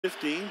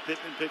15.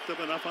 Pittman picked up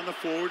enough on the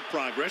forward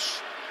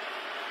progress.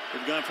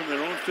 They've gone from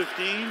their own 15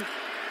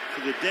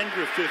 to the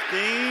Denver 15.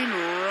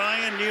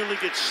 Ryan nearly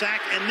gets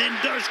sacked and then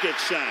does get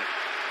sacked.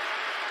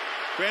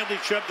 Bradley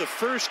Chubb, the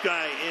first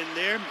guy in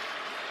there.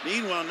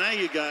 Meanwhile, now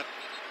you got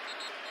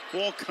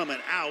ball coming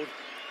out.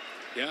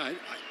 Yeah, it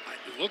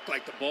looked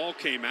like the ball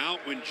came out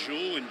when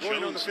Jewell and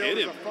Going Jones on the field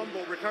hit him. is a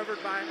fumble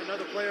recovered by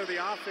another player of the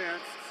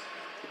offense.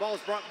 The ball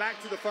is brought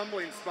back to the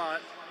fumbling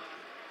spot.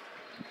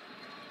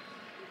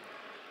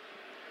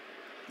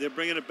 They're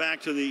bringing it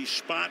back to the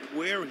spot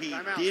where he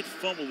did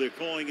fumble. They're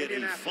calling it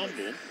a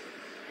fumble.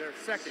 Their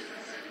second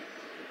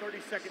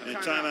 30-second And a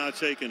timeout. timeout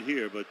taken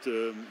here, but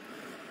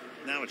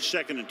now it's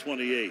 2nd and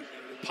 28.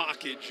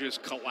 Pocket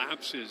just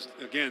collapses.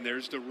 Again,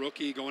 there's the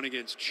rookie going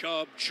against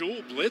Chubb.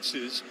 Jewell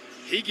blitzes.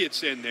 He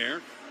gets in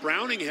there.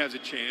 Browning has a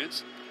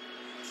chance.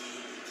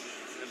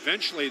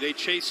 Eventually, they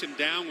chase him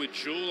down with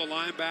Jewell, a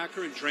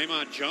linebacker, and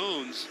Draymond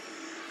Jones.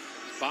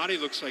 His body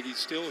looks like he's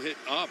still hit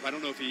up. I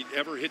don't know if he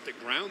ever hit the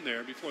ground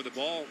there before the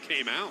ball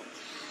came out.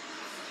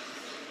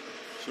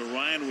 So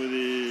Ryan with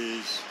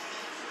his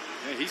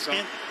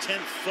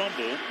 10th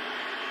fumble.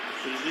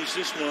 But at least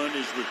this one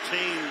is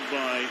retained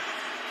by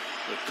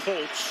the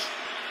Colts.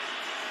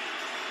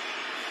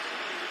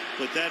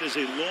 But that is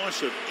a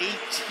loss of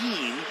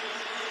 18.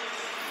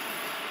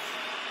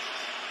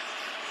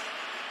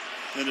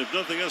 And if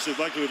nothing else, they'd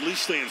like to at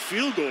least stay in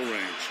field goal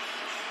range.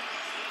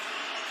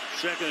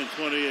 2nd and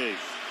 28.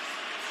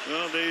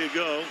 Well, there you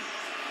go.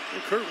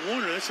 Well, Kurt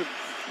Warner, that's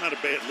not a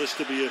bad list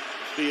to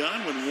be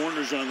on when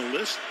Warner's on the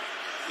list.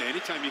 Yeah,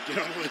 anytime you get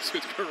on the list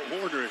with Kurt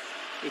Warner,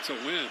 it's a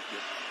win. The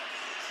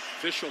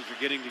officials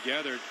are getting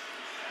together.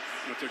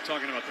 If they're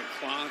talking about the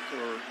clock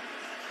or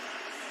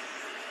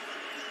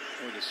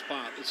the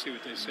spot. Let's see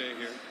what they say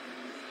here.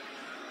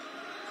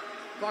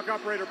 Clock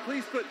operator,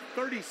 please put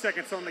 30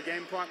 seconds on the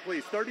game clock,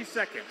 please. 30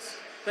 seconds.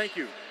 Thank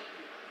you.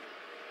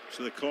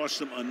 So that cost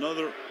them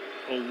another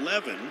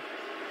 11.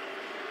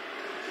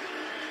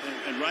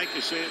 And Reich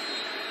is saying,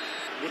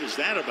 what is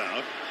that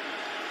about?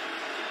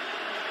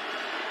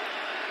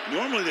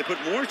 Normally they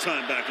put more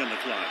time back on the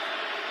clock.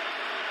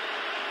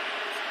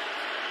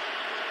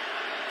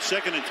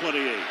 2nd and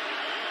 28.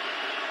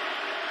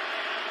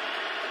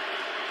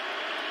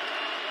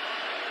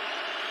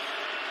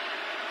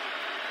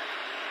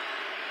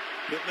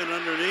 Pittman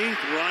underneath.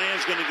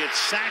 Ryan's going to get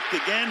sacked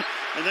again,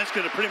 and that's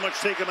going to pretty much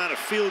take him out of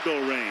field goal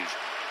range.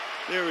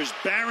 There is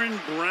Baron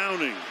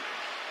Browning.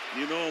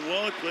 You know him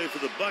well. He played for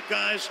the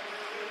Buckeyes.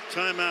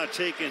 Timeout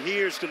taken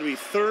here. It's going to be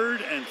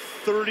 3rd and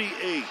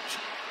 38.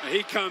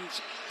 He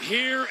comes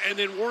here and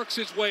then works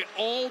his way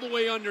all the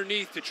way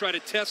underneath to try to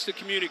test the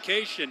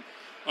communication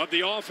of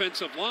the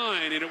offensive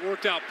line, and it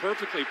worked out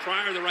perfectly.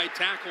 Pryor, the right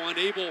tackle,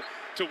 unable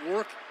to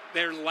work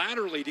there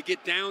laterally to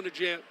get down to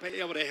be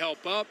able to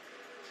help up.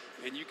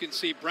 And you can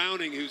see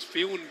Browning, who's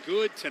feeling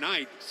good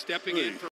tonight, stepping in for